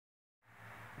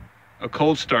a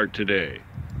cold start today.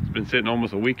 It's been sitting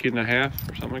almost a week and a half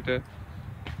or something like that.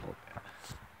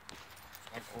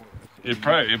 It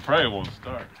probably won't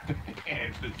start.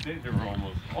 It's been sitting here for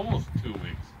almost 2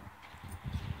 weeks.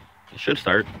 It should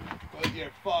start. With your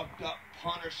fucked up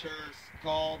Punisher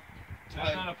skull.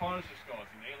 That's not a Punisher skull,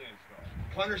 it's an alien skull.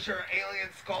 Punisher, alien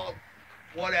skull,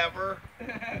 whatever.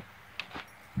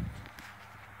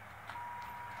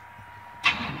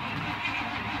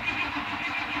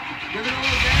 Give it a little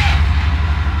gas.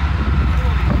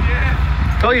 Holy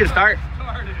shit. Told you to start.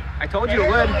 Started. I told you it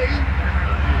would.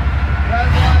 That's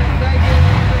why I say give it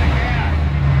a little bit of gas.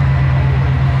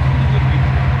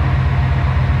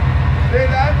 See,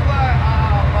 that's what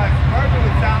my Spartan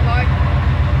would sound like.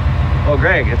 Oh,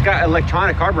 Greg, it's got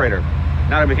electronic carburetor,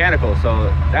 not a mechanical,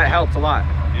 so that helps a lot.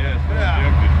 Yeah, it's been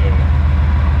injected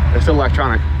though. It's still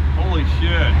electronic. Holy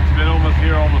shit. It's been almost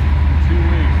 2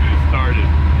 weeks and it started.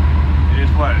 It's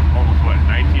almost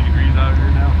 19 degrees out here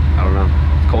now? I don't know.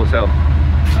 It's cold as hell.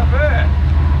 Not bad.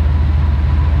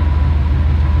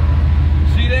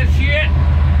 See that shit?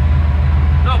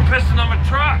 No pissing on my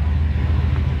truck.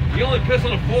 You only piss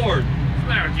on a Ford. What's the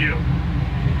matter with you?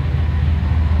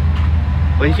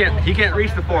 Well, he can't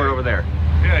reach the Ford over there.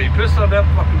 Yeah, you pissed on that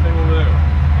fucking thing over there.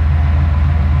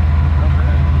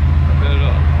 Not bad at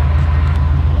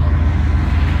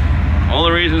all.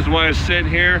 Only reasons why it's sitting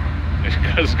here is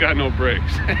because it's got no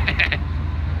brakes.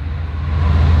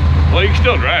 Well, you can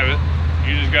still drive it.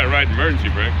 You just got to ride emergency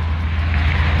brake.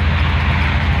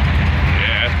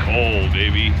 Yeah, it's cold,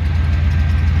 baby.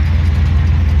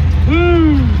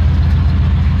 Woo!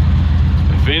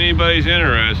 If anybody's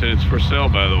interested, it's for sale,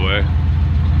 by the way.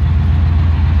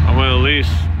 I'm gonna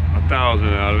lease 1,000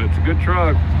 out of it. It's a good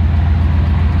truck.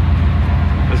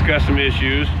 It's got some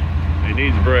issues. It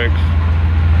needs brakes.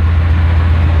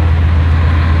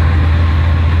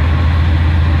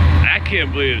 I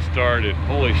can't believe it started.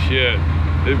 Holy shit.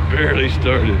 It barely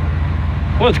started.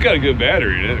 Well, it's got a good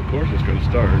battery in it. Of course it's gonna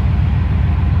start.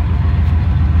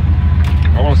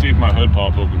 I wanna see if my hood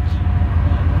pump opens.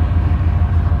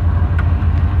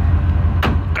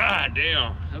 God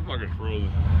damn, that fucker's frozen.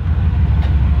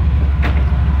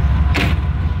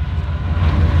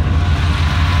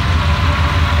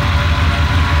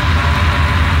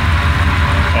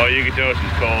 Oh, you can tell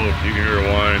she's cold. You can hear her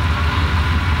whine.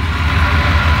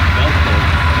 That's cold.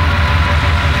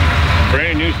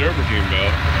 Brand new serpentine belt.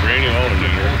 Brand new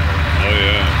alternator. Oh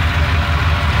yeah.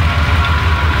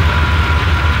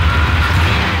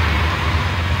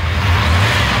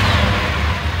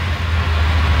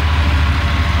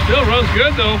 Still runs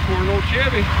good though for an old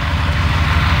Chevy.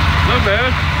 Not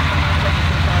bad.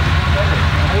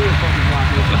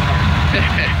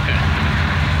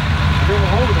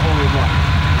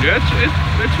 Yeah,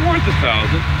 it's worth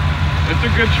 1,000. It's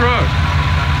a good truck.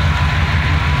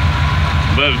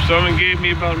 But if someone gave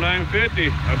me about $950,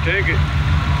 I'd take it.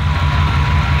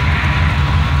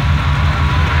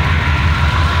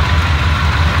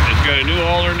 It's got a new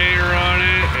alternator on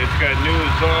it. It's got new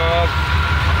exhaust.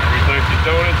 Everything's the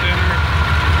donuts in her.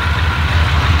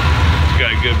 It's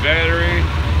got a good battery.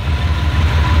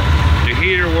 The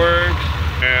heater works.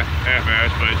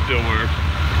 Half-assed, but it still works.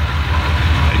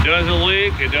 It doesn't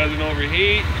leak, it doesn't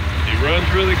overheat, it runs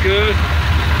really good.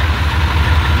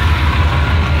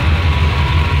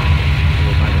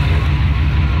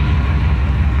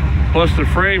 Plus the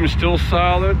frame is still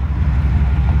solid.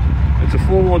 It's a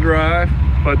four-wheel drive,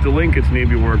 but the linkets need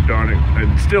to be worked on it.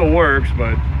 It still works,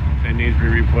 but it needs to be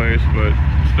replaced, but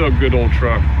still a good old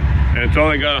truck. And it's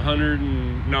only got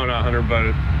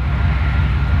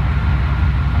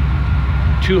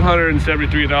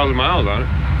 273,000 miles on it.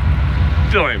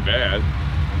 Still ain't bad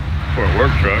for a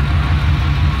work truck.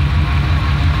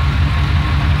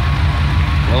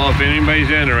 Well, if anybody's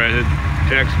interested,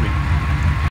 text me.